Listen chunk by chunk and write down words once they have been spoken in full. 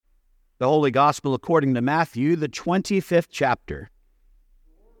The Holy Gospel according to Matthew, the 25th chapter.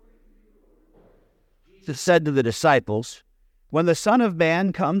 Jesus said to the disciples, "When the Son of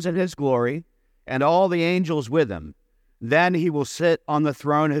Man comes in his glory, and all the angels with him, then he will sit on the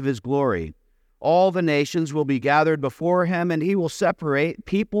throne of his glory. All the nations will be gathered before him, and he will separate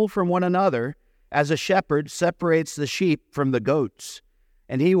people from one another, as a shepherd separates the sheep from the goats.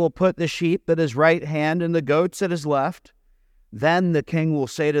 And he will put the sheep at his right hand and the goats at his left. Then the king will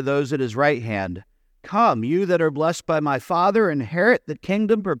say to those at his right hand, 'Come, you that are blessed by my Father, inherit the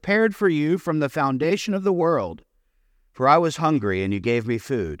kingdom prepared for you from the foundation of the world. For I was hungry, and you gave me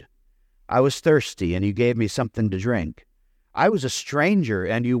food. I was thirsty, and you gave me something to drink. I was a stranger,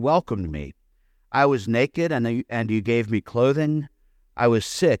 and you welcomed me. I was naked, and you gave me clothing. I was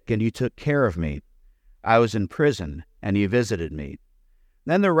sick, and you took care of me. I was in prison, and you visited me.'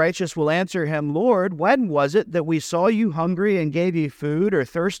 Then the righteous will answer him, 'Lord, when was it that we saw you hungry and gave you food, or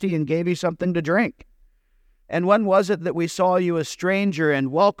thirsty and gave you something to drink? And when was it that we saw you a stranger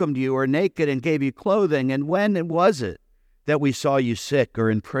and welcomed you, or naked and gave you clothing? And when was it that we saw you sick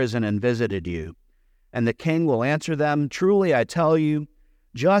or in prison and visited you?' And the king will answer them, 'Truly I tell you,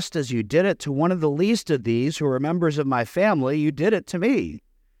 just as you did it to one of the least of these who are members of my family, you did it to me.'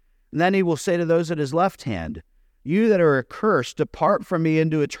 And then he will say to those at his left hand, 'You that are accursed, depart from me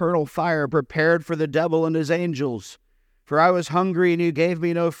into eternal fire, prepared for the devil and his angels. For I was hungry, and you gave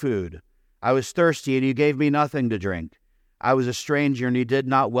me no food. I was thirsty, and you gave me nothing to drink. I was a stranger, and you did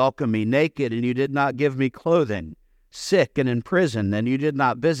not welcome me, naked, and you did not give me clothing, sick and in prison, and you did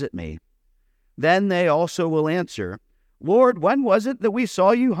not visit me.' Then they also will answer, 'Lord, when was it that we saw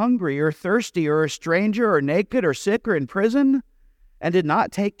you hungry, or thirsty, or a stranger, or naked, or sick, or in prison, and did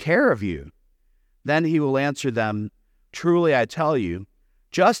not take care of you?' Then he will answer them, 'Truly I tell you,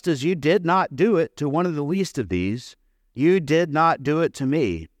 just as you did not do it to one of the least of these, you did not do it to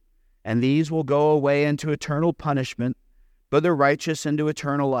me. And these will go away into eternal punishment, but the righteous into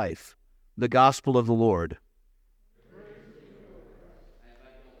eternal life.'" The gospel of the Lord.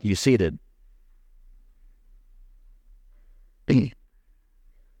 You seated.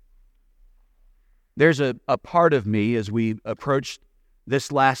 There's a part of me as we approach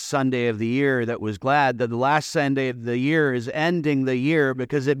this last Sunday of the year that was glad that the last Sunday of the year is ending the year,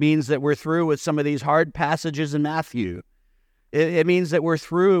 because it means that we're through with some of these hard passages in Matthew. It means that we're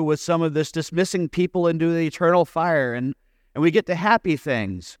through with some of this dismissing people into the eternal fire, and we get to happy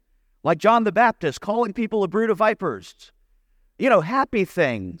things, like John the Baptist calling people a brood of vipers. Happy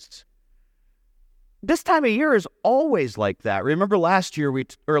things. This time of year is always like that. Remember last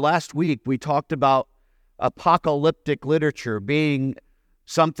week we talked about apocalyptic literature being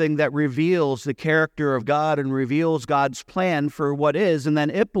something that reveals the character of God and reveals God's plan for what is. And then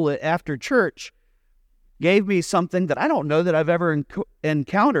Ippolit, after church, gave me something that I don't know that I've ever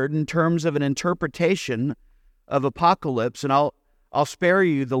encountered in terms of an interpretation of apocalypse. And I'll spare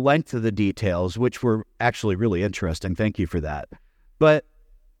you the length of the details, which were actually really interesting. Thank you for that. But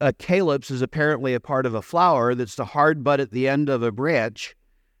a calyps is apparently a part of a flower that's the hard bud at the end of a branch.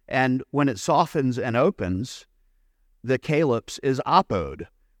 And when it softens and opens, the calyps is apode.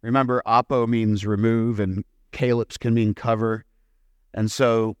 Remember, apo means remove, and calyps can mean cover. And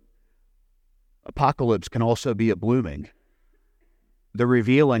so apocalypse can also be a blooming. The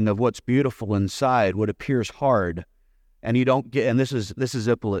revealing of what's beautiful inside, what appears hard. And you don't get, and this is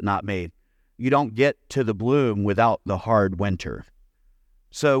Ippolit, not me, you don't get to the bloom without the hard winter.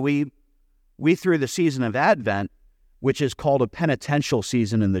 So we through the season of Advent, which is called a penitential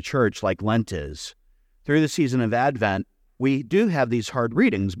season in the church, like Lent is, through the season of Advent, we do have these hard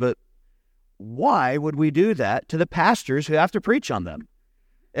readings, but why would we do that to the pastors who have to preach on them?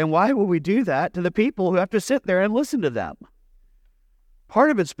 And why would we do that to the people who have to sit there and listen to them? Part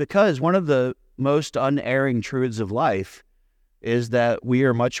of it's because one of the most unerring truths of life is that we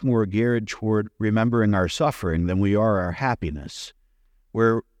are much more geared toward remembering our suffering than we are our happiness.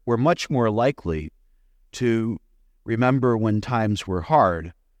 We're much more likely to remember when times were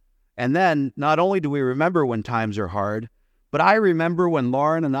hard. And then not only do we remember when times are hard, but I remember when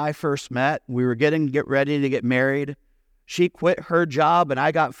Lauren and I first met, we were get ready to get married. She quit her job and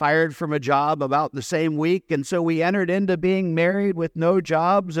I got fired from a job about the same week. And so we entered into being married with no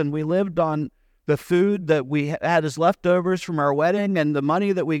jobs, and we lived on the food that we had as leftovers from our wedding and the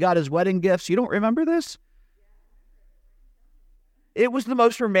money that we got as wedding gifts. You don't remember this? It was the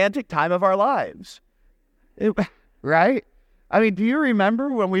most romantic time of our lives. Right? I mean, do you remember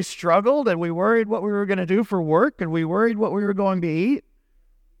when we struggled and we worried what we were going to do for work and we worried what we were going to eat?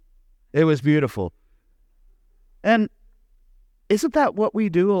 It was beautiful. And isn't that what we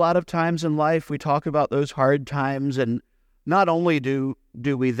do a lot of times in life? We talk about those hard times, and not only do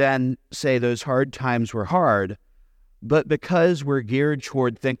do we then say those hard times were hard, but because we're geared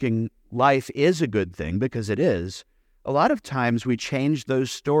toward thinking life is a good thing, because it is, a lot of times we change those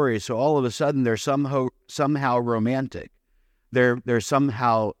stories so all of a sudden they're somehow romantic. They're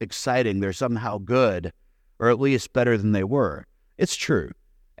somehow exciting. They're somehow good, or at least better than they were. It's true.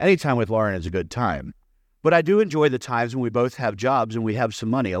 Any time with Lauren is a good time. But I do enjoy the times when we both have jobs and we have some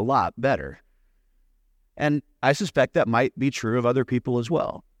money a lot better. And I suspect that might be true of other people as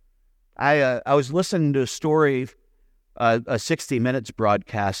well. I was listening to a story, a 60 Minutes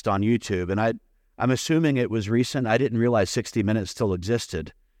broadcast on YouTube, and I'm assuming it was recent. I didn't realize 60 Minutes still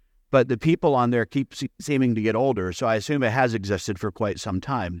existed. But the people on there keep seeming to get older, so I assume it has existed for quite some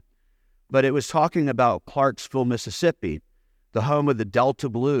time. But it was talking about Clarksville, Mississippi, the home of the Delta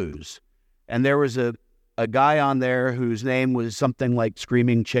Blues. And there was a guy on there whose name was something like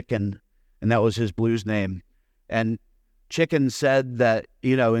Screaming Chicken, and that was his blues name. And Chicken said that,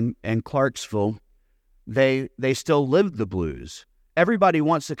 in Clarksville, they still lived the blues. Everybody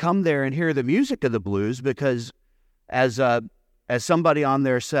wants to come there and hear the music of the blues because, as somebody on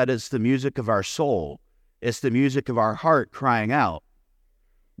there said, it's the music of our soul. It's the music of our heart crying out.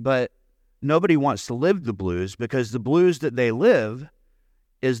 But nobody wants to live the blues because the blues that they live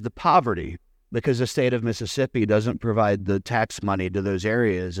is the poverty, because the state of Mississippi doesn't provide the tax money to those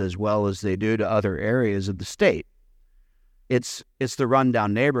areas as well as they do to other areas of the state. It's the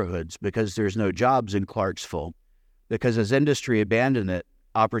rundown neighborhoods because there's no jobs in Clarksville, because as industry abandoned it,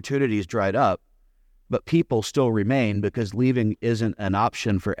 opportunities dried up, but people still remain because leaving isn't an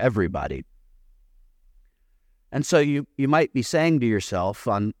option for everybody. And so you might be saying to yourself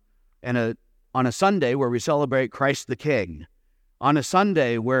on a Sunday where we celebrate Christ the King, on a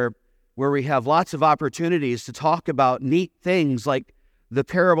Sunday where we have lots of opportunities to talk about neat things like the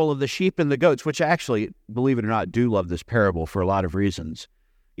parable of the sheep and the goats, which I actually, believe it or not, do love this parable for a lot of reasons.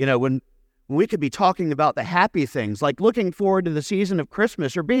 When we could be talking about the happy things, like looking forward to the season of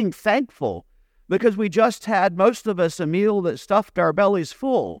Christmas or being thankful because we just had, most of us, a meal that stuffed our bellies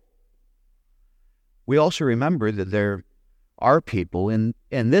full. We also remember that there are people in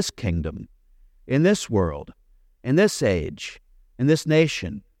this kingdom, in this world, in this age, in this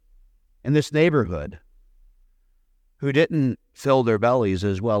nation, in this neighborhood, who didn't fill their bellies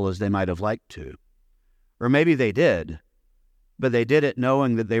as well as they might have liked to. Or maybe they did, but they did it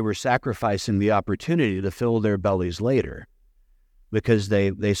knowing that they were sacrificing the opportunity to fill their bellies later, because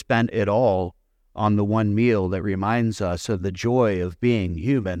they spent it all on the one meal that reminds us of the joy of being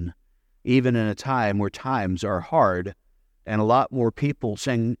human, even in a time where times are hard and a lot more people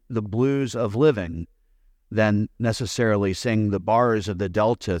sing the blues of living than necessarily sing the bars of the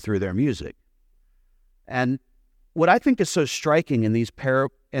Delta through their music. And what I think is so striking in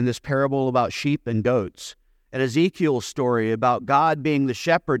this parable about sheep and goats, and Ezekiel's story about God being the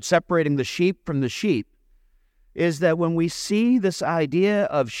shepherd, separating the sheep from the sheep, is that when we see this idea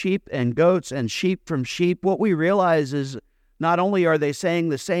of sheep and goats and sheep from sheep, what we realize is not only are they saying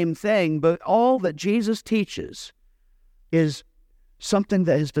the same thing, but all that Jesus teaches is something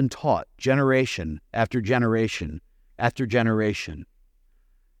that has been taught generation after generation after generation.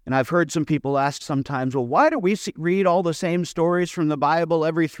 And I've heard some people ask sometimes, well, why do we read all the same stories from the Bible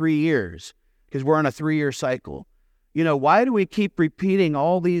every 3 years? Because we're on a 3-year cycle. Why do we keep repeating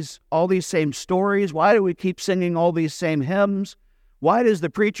all these same stories? Why do we keep singing all these same hymns? Why does the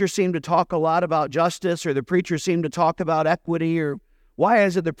preacher seem to talk a lot about justice, or the preacher seem to talk about equity, or why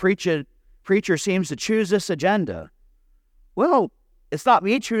is it the preacher seems to choose this agenda? Well, it's not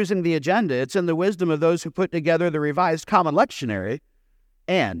me choosing the agenda. It's in the wisdom of those who put together the Revised Common Lectionary.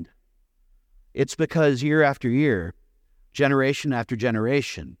 And it's because year after year, generation after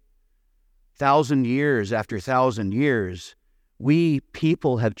generation, 1,000 years after 1,000 years, we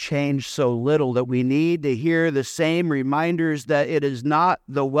people have changed so little that we need to hear the same reminders that it is not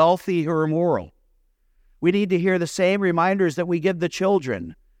the wealthy who are moral. We need to hear the same reminders that we give the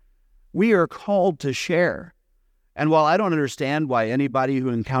children. We are called to share. And while I don't understand why anybody who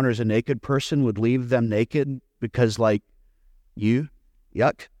encounters a naked person would leave them naked because,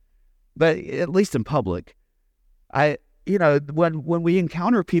 yuck, but at least in public, when we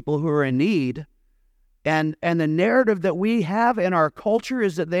encounter people who are in need, and the narrative that we have in our culture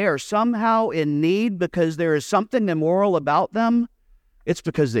is that they are somehow in need because there is something immoral about them, it's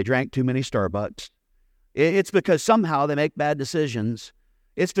because they drank too many Starbucks. It's because somehow they make bad decisions.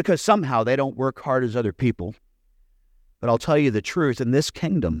 It's because somehow they don't work hard as other people. But I'll tell you the truth, in this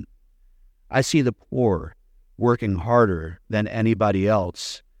kingdom, I see the poor working harder than anybody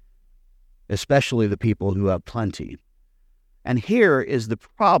else, especially the people who have plenty. And here is the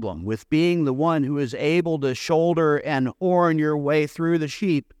problem with being the one who is able to shoulder and horn your way through the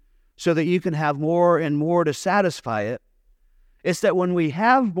sheep so that you can have more and more to satisfy it. It's that when we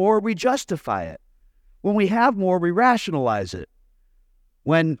have more, we justify it. When we have more, we rationalize it.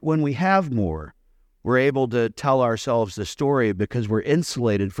 When we have more, we're able to tell ourselves the story because we're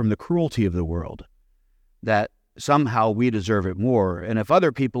insulated from the cruelty of the world, that somehow we deserve it more. And if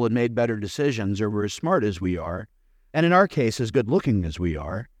other people had made better decisions or were as smart as we are, and in our case, as good-looking as we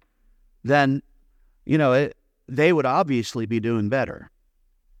are, then, they would obviously be doing better.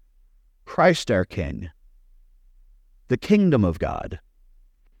 Christ our King, the kingdom of God.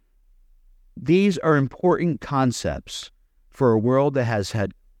 These are important concepts for a world that has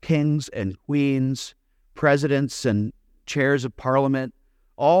had kings and queens, presidents and chairs of parliament,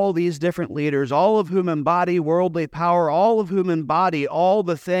 all these different leaders, all of whom embody worldly power, all of whom embody all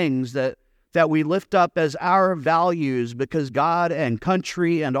the things that we lift up as our values because God and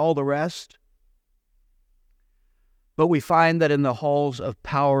country and all the rest. But we find that in the halls of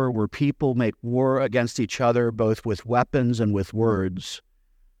power where people make war against each other, both with weapons and with words,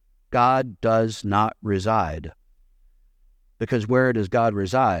 God does not reside. Because where does God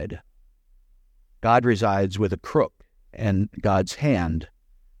reside? God resides with a crook and God's hand,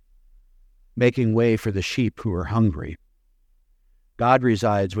 making way for the sheep who are hungry. God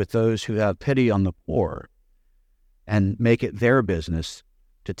resides with those who have pity on the poor and make it their business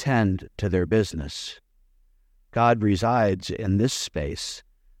to tend to their business. God resides in this space.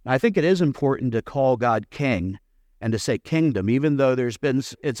 I think it is important to call God king and to say kingdom, even though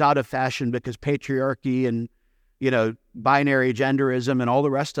it's out of fashion because patriarchy and, binary genderism and all the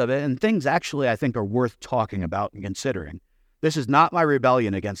rest of it, and things actually I think are worth talking about and considering. This is not my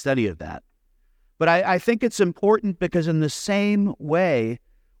rebellion against any of that. But I think it's important because in the same way,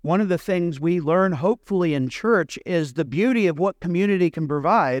 one of the things we learn hopefully in church is the beauty of what community can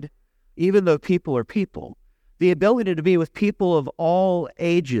provide, even though people are people. The ability to be with people of all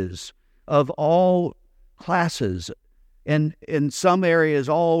ages, of all classes, and in some areas,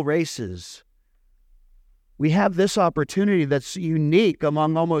 all races. We have this opportunity that's unique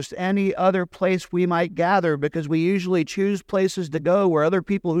among almost any other place we might gather because we usually choose places to go where other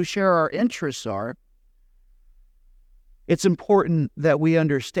people who share our interests are. It's important that we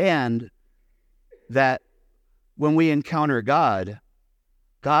understand that when we encounter God,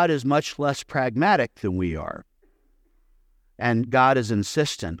 God is much less pragmatic than we are. And God is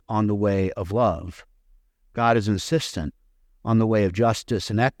insistent on the way of love. God is insistent on the way of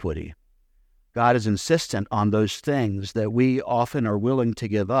justice and equity. God is insistent on those things that we often are willing to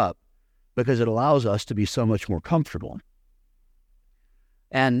give up because it allows us to be so much more comfortable.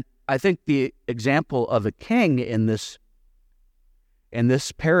 And I think the example of a king in this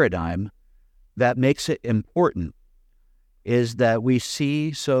paradigm that makes it important is that we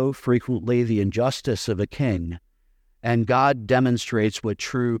see so frequently the injustice of a king, and God demonstrates what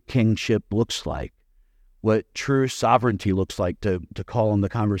true kingship looks like, what true sovereignty looks like, to call on the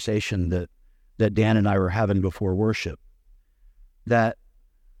conversation that Dan and I were having before worship. That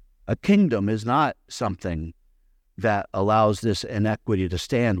a kingdom is not something that allows this inequity to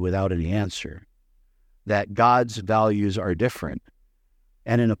stand without any answer. That God's values are different.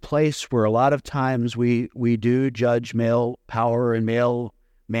 And in a place where a lot of times we do judge male power and male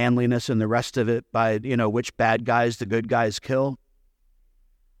manliness and the rest of it by, which bad guys the good guys kill.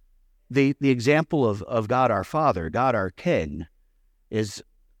 The example of God our Father, God our King, is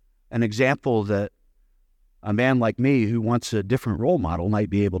an example that a man like me who wants a different role model might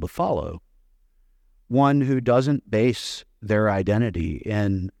be able to follow. One who doesn't base their identity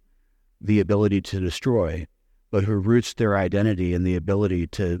in the ability to destroy, but who roots their identity in the ability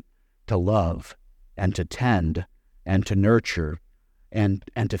to love and to tend and to nurture and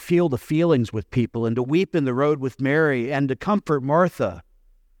to feel the feelings with people and to weep in the road with Mary and to comfort Martha.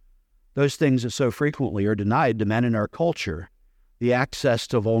 Those things that so frequently are denied to men in our culture, the access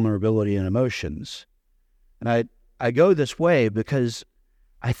to vulnerability and emotions. And I go this way because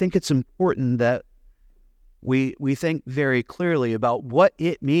I think it's important that we think very clearly about what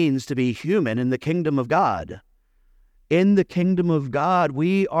it means to be human in the kingdom of God. In the kingdom of God,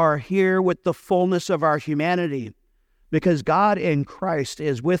 we are here with the fullness of our humanity because God in Christ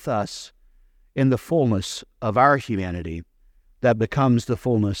is with us in the fullness of our humanity that becomes the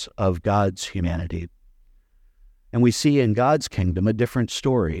fullness of God's humanity. And we see in God's kingdom a different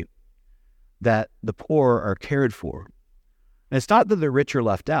story, that the poor are cared for. And it's not that the rich are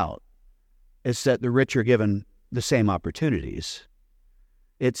left out. It's that the rich are given the same opportunities.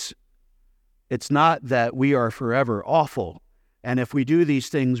 It's not that we are forever awful And if we do these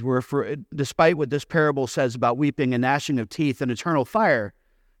things, despite what this parable says about weeping and gnashing of teeth and eternal fire,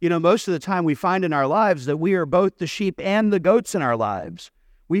 most of the time we find in our lives that we are both the sheep and the goats in our lives.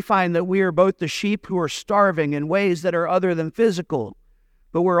 We find that we are both the sheep who are starving in ways that are other than physical,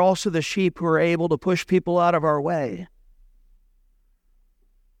 but we're also the sheep who are able to push people out of our way.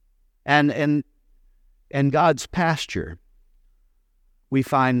 And in God's pasture, we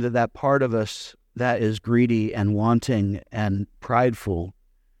find that part of us that is greedy and wanting and prideful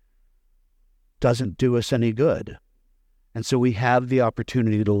doesn't do us any good. And so we have the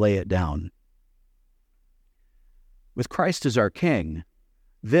opportunity to lay it down. With Christ as our King,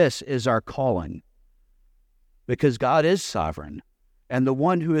 this is our calling, because God is sovereign, and the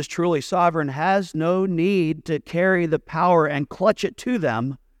one who is truly sovereign has no need to carry the power and clutch it to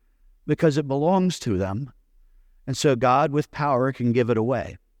them because it belongs to them. And so God with power can give it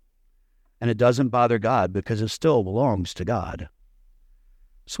away. And it doesn't bother God because it still belongs to God.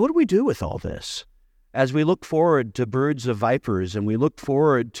 So what do we do with all this? As we look forward to broods of vipers and we look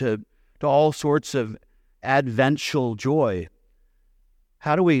forward to all sorts of advential joy,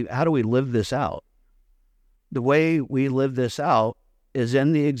 how do we live this out? The way we live this out is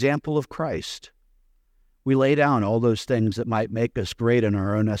in the example of Christ. We lay down all those things that might make us great in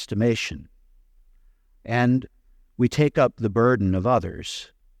our own estimation. And we take up the burden of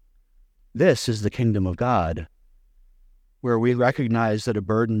others. This is the kingdom of God, where we recognize that a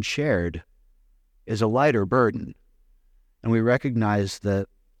burden shared is a lighter burden. And we recognize that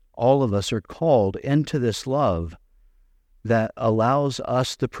all of us are called into this love that allows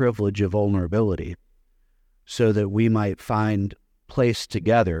us the privilege of vulnerability so that we might find place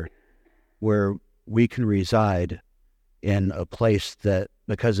together where we can reside in a place that,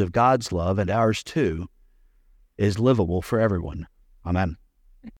 because of God's love and ours too, is livable for everyone. Amen.